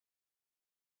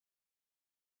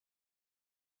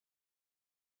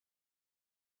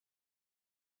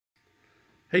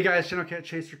Hey guys, Channel Cat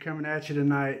Chaser coming at you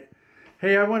tonight.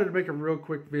 Hey, I wanted to make a real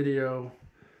quick video,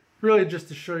 really just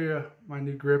to show you my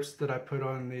new grips that I put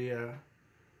on the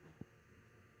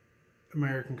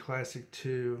American Classic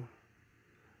 2.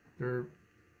 They're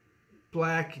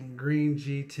black and green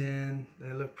G10.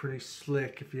 They look pretty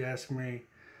slick if you ask me.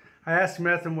 I asked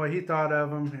Methan what he thought of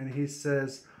them, and he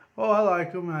says, "Oh, I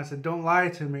like them." And I said, "Don't lie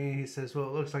to me." He says, "Well,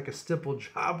 it looks like a stipple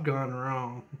job gone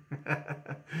wrong."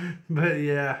 But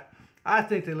yeah, I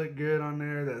think they look good on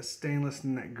there. That stainless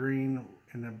and that green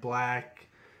and the black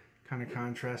kind of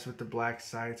contrast with the black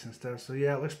sights and stuff. So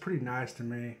yeah, it looks pretty nice to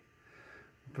me.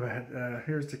 But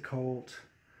here's the Colt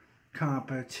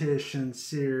Competition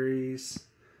Series.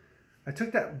 I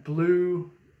took that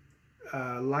blue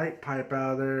light pipe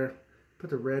out of there, put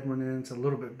the red one in. It's a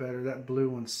little bit better. That blue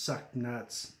one sucked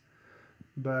nuts.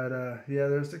 But yeah,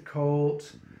 there's the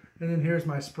Colt. And then here's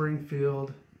my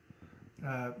Springfield.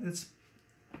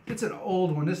 It's an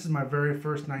old one. This is my very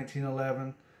first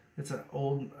 1911. It's an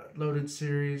old loaded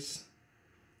series.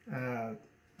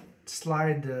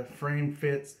 Slide to frame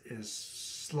fit is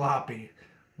sloppy,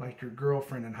 like your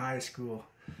girlfriend in high school.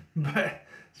 But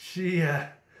she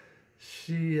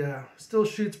still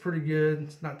shoots pretty good.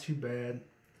 It's not too bad.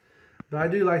 But I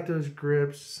do like those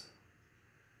grips.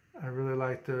 I really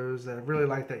like those. I really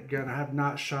like that gun. I have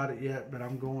not shot it yet, but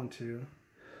I'm going to.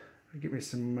 Get me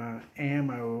some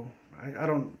ammo. I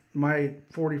don't. My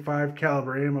 45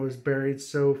 caliber ammo is buried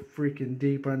so freaking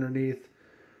deep underneath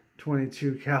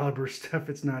 22 caliber stuff.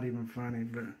 It's not even funny.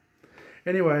 But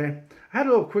anyway, I had a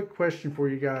little quick question for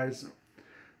you guys.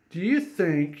 Do you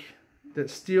think that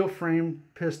steel frame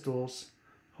pistols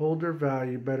hold their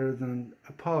value better than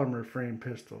a polymer frame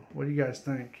pistol? What do you guys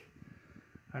think?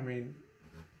 I mean,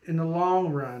 in the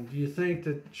long run, do you think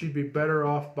that you'd be better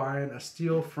off buying a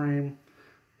steel frame,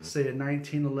 say a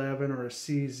 1911 or a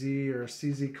CZ or a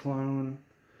CZ clone?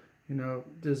 You know,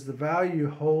 does the value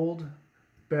hold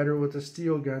better with a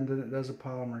steel gun than it does a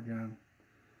polymer gun?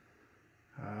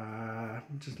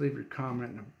 Just leave your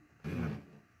comment in the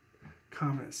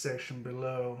comment section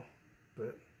below.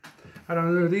 But I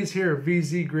don't know. These here are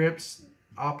VZ grips,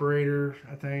 operator,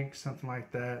 I think, something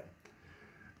like that.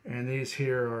 And these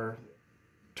here are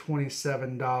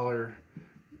 $27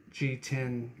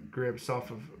 G10 grips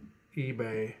off of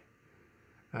eBay.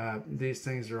 These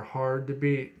things are hard to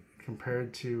beat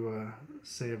compared to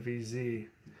say a VZ.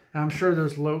 And I'm sure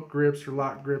there's lock grips or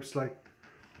lock grips like,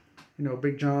 you know,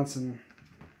 Big Johnson,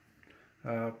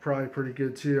 probably pretty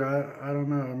good too. I don't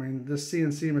know. I mean, this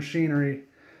CNC machinery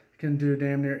can do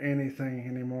damn near anything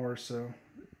anymore, so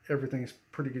everything's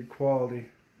pretty good quality.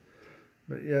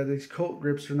 But yeah, these Colt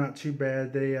grips are not too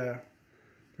bad. They're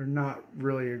not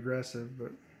really aggressive,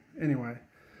 but anyway.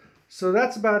 So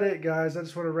that's about it, guys. I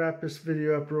just want to wrap this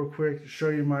video up real quick to show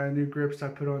you my new grips I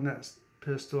put on that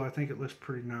pistol. I think it looks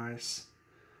pretty nice.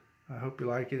 I hope you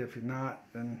like it. If you're not,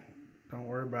 then don't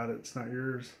worry about it. It's not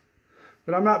yours.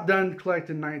 But I'm not done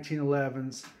collecting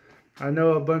 1911s. I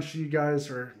know a bunch of you guys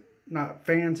are not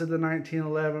fans of the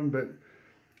 1911, but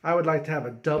I would like to have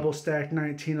a double stack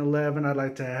 1911. I'd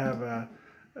like to have a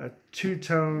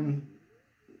two-tone,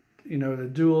 you know, the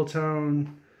dual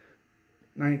tone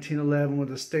 1911 with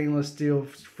a stainless steel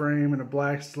frame and a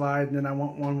black slide, and then I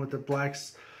want one with a black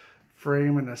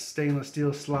frame and a stainless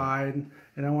steel slide,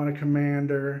 and I want a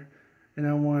commander, and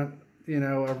I want, you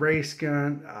know, a race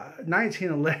gun.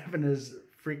 1911 is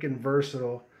freaking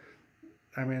versatile.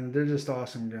 I mean, they're just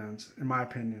awesome guns, in my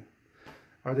opinion.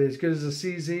 Are they as good as a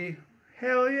CZ?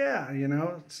 Hell yeah, you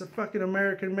know, it's a fucking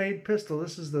American-made pistol.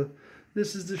 This is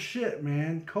the shit,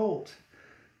 man. Colt.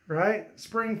 Right?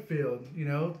 Springfield, you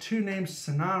know, two names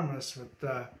synonymous with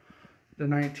the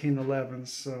 1911s.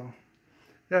 So,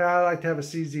 yeah, I like to have a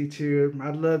CZ too.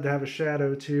 I'd love to have a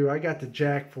Shadow too. I got the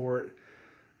jack for it.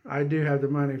 I do have the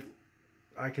money.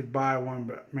 I could buy one,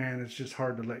 but man, it's just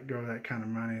hard to let go of that kind of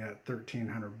money at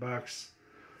 $1,300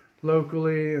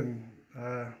 locally. And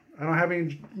I don't have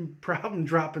any problem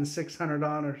dropping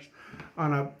 $600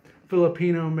 on a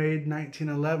Filipino-made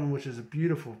 1911, which is a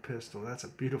beautiful pistol. That's a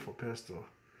beautiful pistol.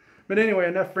 But anyway,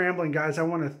 enough rambling, guys. I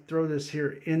want to throw this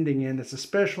here ending in. It's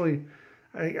especially,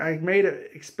 I made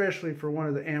it especially for one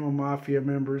of the Ammo Mafia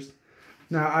members.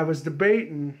 Now, I was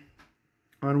debating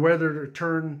on whether to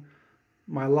turn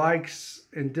my likes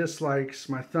and dislikes,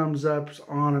 my thumbs ups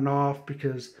on and off,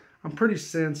 because I'm pretty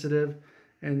sensitive.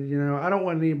 And, you know, I don't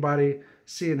want anybody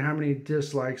seeing how many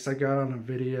dislikes I got on a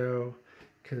video,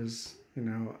 because, you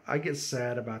know, I get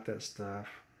sad about that stuff.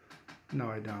 No,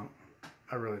 I don't.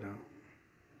 I really don't.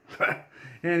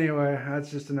 Anyway,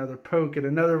 that's just another poke at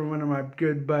another one of my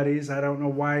good buddies. I don't know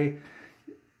why,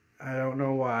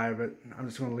 but I'm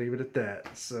just going to leave it at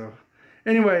that. So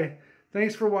Anyway,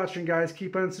 thanks for watching, guys.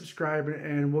 Keep on subscribing,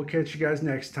 and we'll catch you guys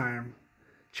next time.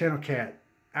 Channel Cat,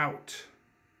 out.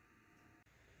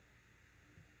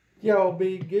 Y'all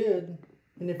be good.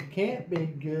 And if you can't be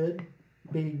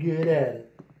good at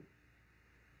it.